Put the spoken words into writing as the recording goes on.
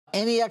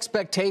Any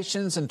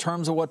expectations in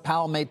terms of what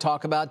Powell may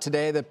talk about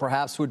today that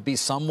perhaps would be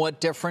somewhat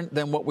different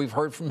than what we've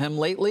heard from him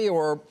lately,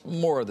 or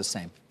more of the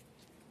same?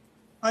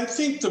 I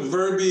think the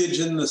verbiage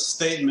in the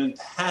statement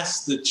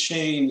has to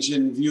change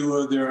in view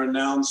of their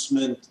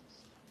announcement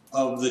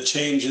of the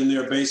change in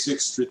their basic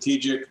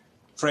strategic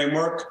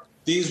framework.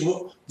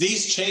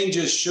 These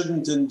changes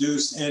shouldn't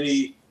induce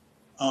any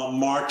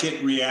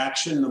market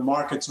reaction. The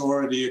market's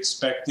already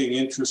expecting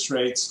interest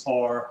rates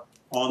are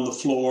on the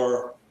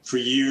floor for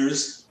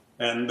years,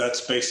 and that's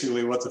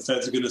basically what the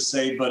Fed's going to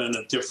say, but in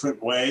a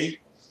different way.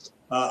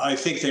 I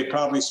think they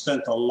probably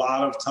spent a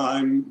lot of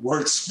time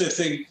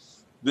wordsmithing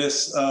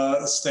this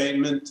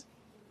statement,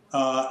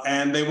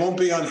 and they won't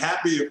be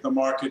unhappy if the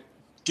market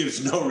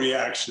gives no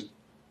reaction.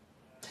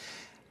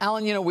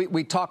 Alan, you know,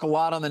 we talk a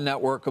lot on the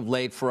network of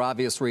late for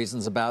obvious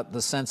reasons about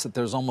the sense that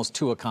there's almost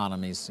two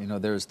economies. You know,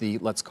 there's the,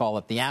 let's call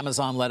it the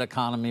Amazon-led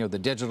economy or the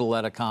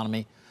digital-led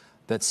economy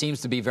that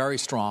seems to be very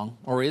strong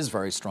or is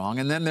very strong.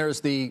 And then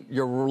there's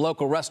your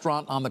local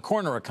restaurant on the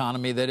corner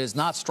economy that is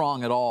not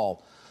strong at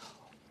all.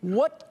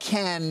 What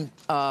can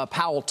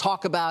Powell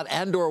talk about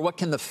and or what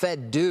can the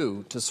Fed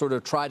do to sort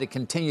of try to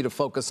continue to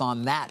focus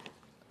on that,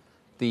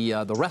 the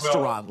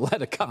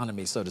restaurant-led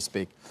economy, so to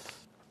speak?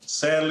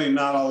 Sadly,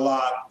 not a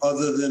lot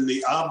other than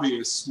the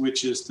obvious,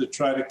 which is to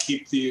try to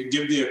give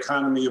the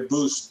economy a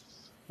boost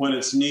when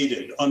it's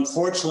needed.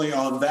 Unfortunately,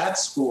 on that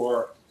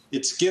score,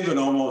 it's given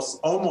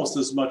almost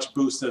as much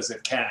boost as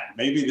it can.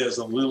 Maybe there's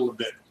a little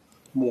bit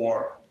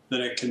more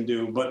than it can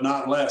do, but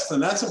not less.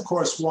 And that's, of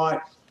course, why,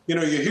 you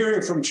know, you're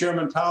hearing from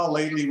Chairman Powell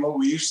lately what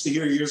we used to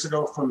hear years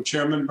ago from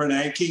Chairman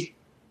Bernanke.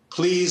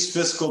 Please,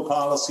 fiscal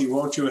policy,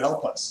 won't you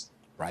help us?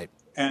 Right.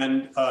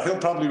 And he'll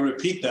probably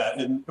repeat that,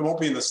 and it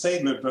won't be in the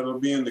statement, but it'll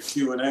be in the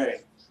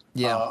Q&A.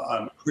 Yeah,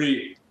 I'm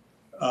pretty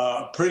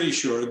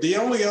sure. The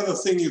only other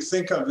thing you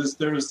think of is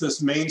there's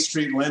this Main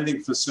Street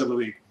lending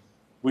facility,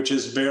 which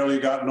has barely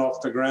gotten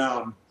off the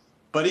ground.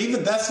 But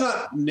even that's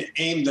not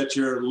aimed at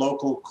your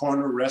local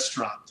corner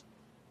restaurant.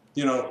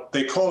 You know,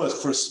 they call it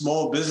for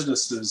small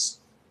businesses,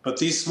 but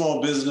these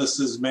small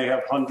businesses may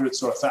have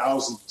hundreds or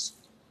thousands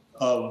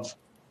of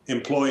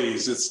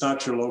employees. It's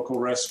not your local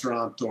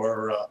restaurant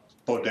or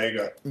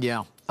bodega.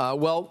 Yeah.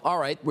 Well, all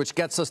right, which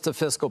gets us to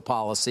fiscal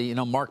policy. You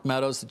know, Mark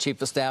Meadows, the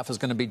chief of staff, is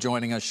going to be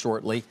joining us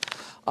shortly.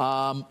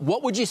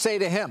 What would you say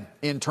to him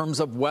in terms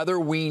of whether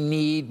we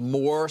need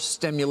more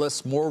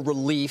stimulus, more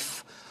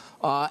relief,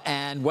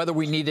 and whether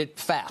we need it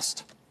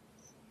fast?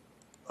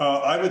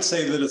 I would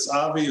say that it's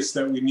obvious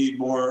that we need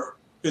more.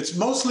 It's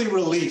mostly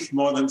relief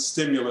more than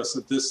stimulus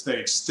at this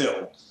stage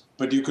still,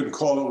 but you can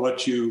call it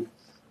what you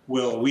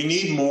will. We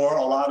need more.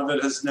 A lot of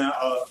it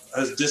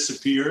has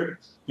disappeared.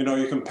 You know,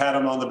 you can pat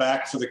him on the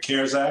back for the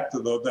CARES Act,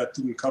 although that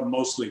didn't come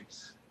mostly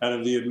out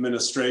of the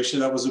administration.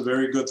 That was a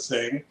very good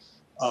thing.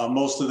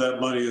 Most of that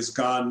money is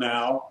gone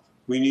now.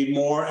 We need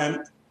more.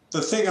 And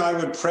the thing I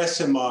would press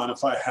him on,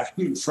 if I had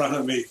him in front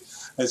of me,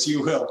 as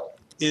you will,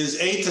 is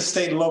aid to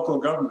state and local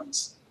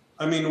governments.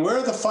 I mean, where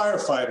are the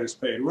firefighters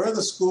paid? Where are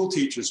the school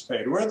teachers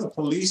paid? Where are the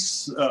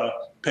police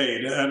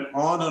paid? And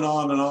on and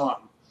on and on.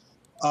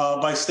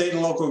 By state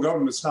and local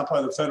governments, not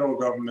by the federal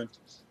government.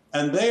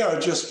 And they are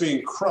just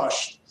being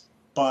crushed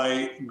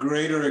by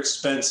greater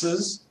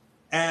expenses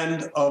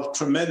and of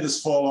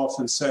tremendous fall off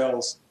in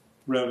sales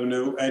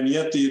revenue. And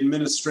yet the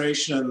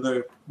administration and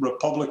the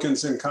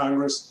Republicans in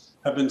Congress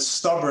have been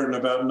stubborn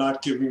about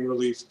not giving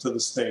relief to the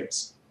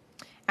states.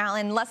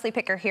 Alan, Leslie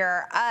Picker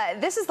here.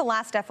 This is the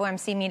last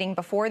FOMC meeting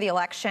before the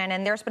election,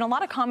 and there's been a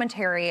lot of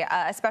commentary,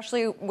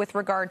 especially with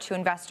regard to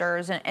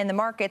investors and the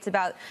markets,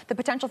 about the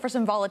potential for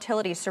some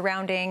volatility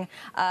surrounding,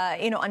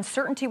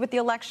 uncertainty with the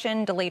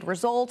election, delayed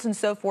results, and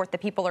so forth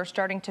that people are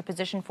starting to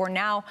position for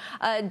now.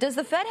 Does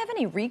the Fed have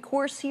any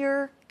recourse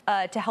here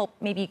to help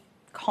maybe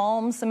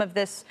calm some of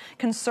this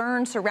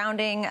concern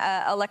surrounding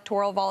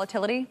electoral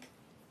volatility?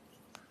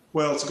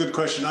 Well, it's a good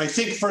question. I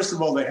think, first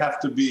of all, they have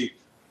to be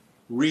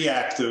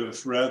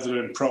reactive rather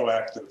than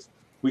proactive.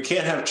 We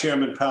can't have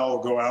Chairman Powell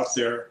go out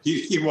there,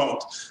 he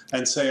won't,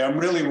 and say, I'm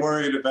really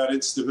worried about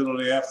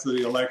instability after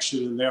the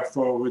election, and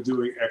therefore we're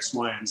doing X,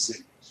 Y, and Z.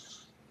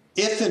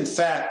 If, in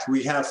fact,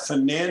 we have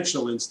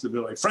financial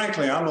instability,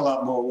 frankly, I'm a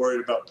lot more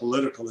worried about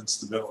political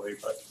instability,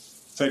 but the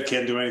Fed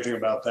can't do anything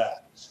about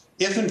that.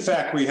 If, in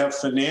fact, we have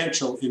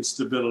financial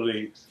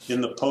instability in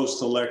the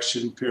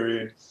post-election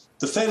period,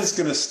 the Fed is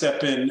going to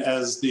step in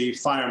as the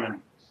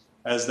fireman,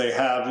 as they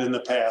have in the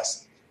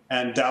past,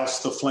 and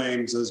douse the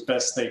flames as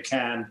best they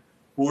can,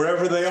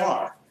 wherever they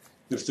are.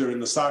 If they're in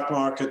the stock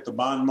market, the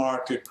bond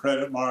market,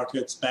 credit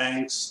markets,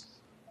 banks.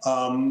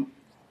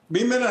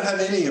 We may not have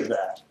any of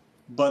that,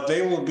 but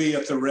they will be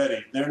at the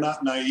ready. They're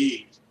not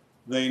naive.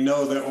 They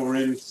know that we're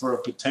in for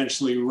a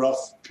potentially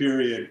rough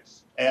period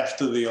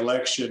after the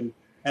election.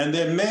 And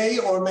there may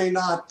or may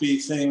not be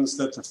things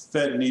that the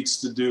Fed needs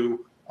to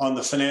do on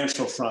the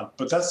financial front,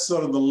 but that's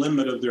sort of the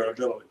limit of their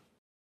ability.